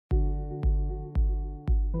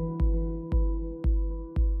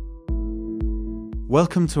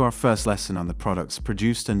Welcome to our first lesson on the products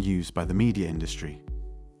produced and used by the media industry.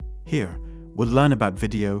 Here, we'll learn about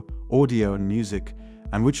video, audio, and music,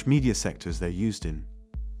 and which media sectors they're used in.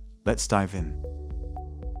 Let's dive in.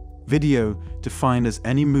 Video, defined as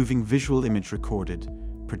any moving visual image recorded,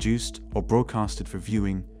 produced, or broadcasted for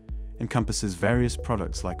viewing, encompasses various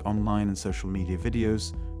products like online and social media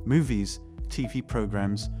videos, movies, TV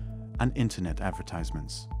programs, and internet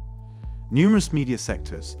advertisements. Numerous media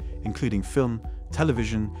sectors, including film,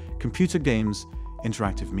 television, computer games,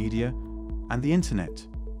 interactive media, and the internet,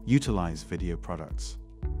 utilize video products.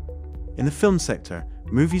 In the film sector,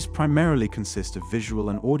 movies primarily consist of visual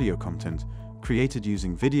and audio content created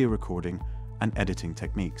using video recording and editing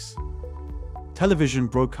techniques. Television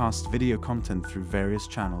broadcasts video content through various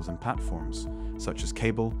channels and platforms, such as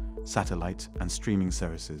cable, satellite, and streaming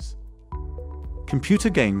services. Computer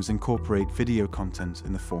games incorporate video content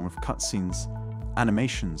in the form of cutscenes,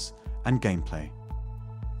 animations, and gameplay.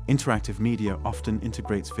 Interactive media often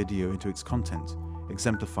integrates video into its content,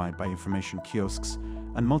 exemplified by information kiosks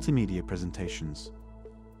and multimedia presentations.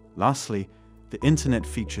 Lastly, the internet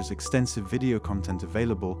features extensive video content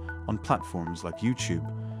available on platforms like YouTube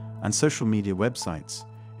and social media websites,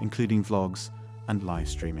 including vlogs and live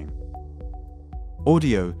streaming.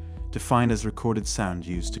 Audio, defined as recorded sound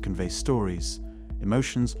used to convey stories,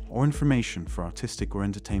 emotions, or information for artistic or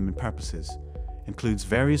entertainment purposes, includes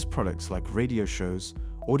various products like radio shows,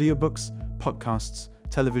 audiobooks, podcasts,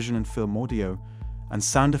 television and film audio, and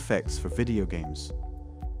sound effects for video games.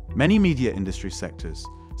 Many media industry sectors,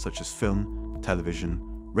 such as film, television,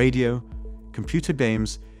 radio, computer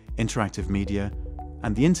games, interactive media,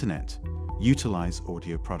 and the internet, utilize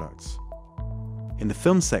audio products. In the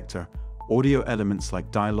film sector, audio elements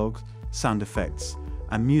like dialogue, sound effects,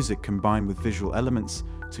 and music combine with visual elements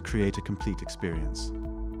to create a complete experience.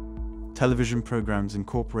 Television programs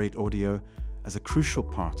incorporate audio as a crucial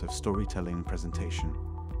part of storytelling and presentation.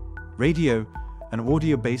 Radio, an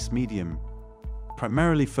audio-based medium,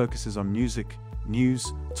 primarily focuses on music,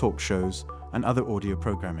 news, talk shows, and other audio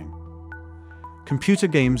programming. Computer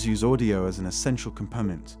games use audio as an essential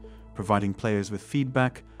component, providing players with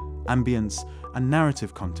feedback, ambience, and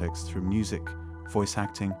narrative context through music, voice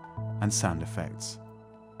acting, and sound effects.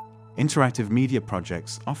 Interactive media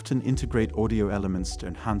projects often integrate audio elements to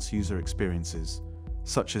enhance user experiences,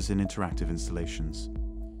 such as in interactive installations.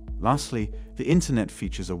 Lastly, the internet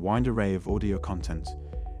features a wide array of audio content,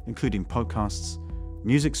 including podcasts,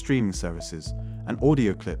 music streaming services, and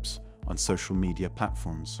audio clips on social media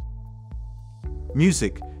platforms.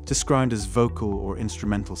 Music, described as vocal or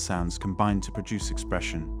instrumental sounds combined to produce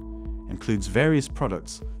expression, includes various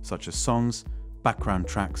products such as songs, background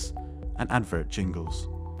tracks, and advert jingles.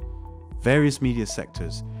 Various media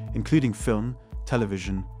sectors, including film,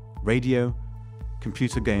 television, radio,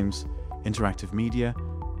 computer games, interactive media,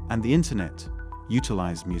 and the internet,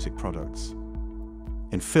 utilize music products.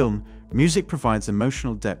 In film, music provides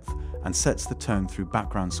emotional depth and sets the tone through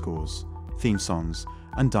background scores, theme songs,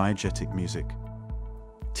 and diegetic music.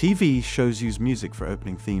 TV shows use music for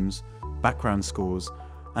opening themes, background scores,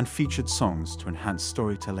 and featured songs to enhance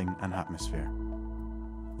storytelling and atmosphere.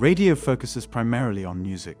 Radio focuses primarily on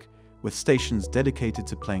music, with stations dedicated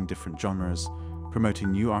to playing different genres,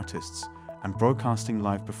 promoting new artists, and broadcasting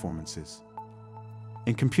live performances.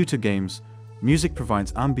 In computer games, music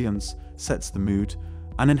provides ambience, sets the mood,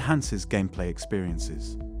 and enhances gameplay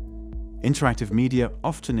experiences. Interactive media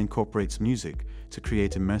often incorporates music to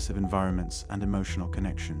create immersive environments and emotional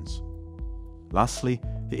connections. Lastly,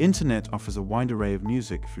 the internet offers a wide array of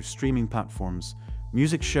music through streaming platforms,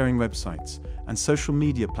 music sharing websites, and social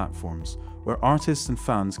media platforms where artists and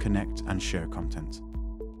fans connect and share content.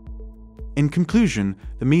 In conclusion,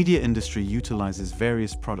 the media industry utilizes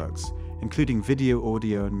various products, including video,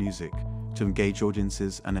 audio, and music, to engage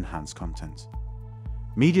audiences and enhance content.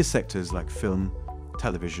 Media sectors like film,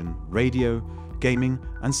 television, radio, gaming,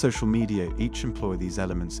 and social media each employ these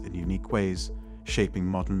elements in unique ways, shaping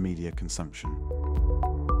modern media consumption.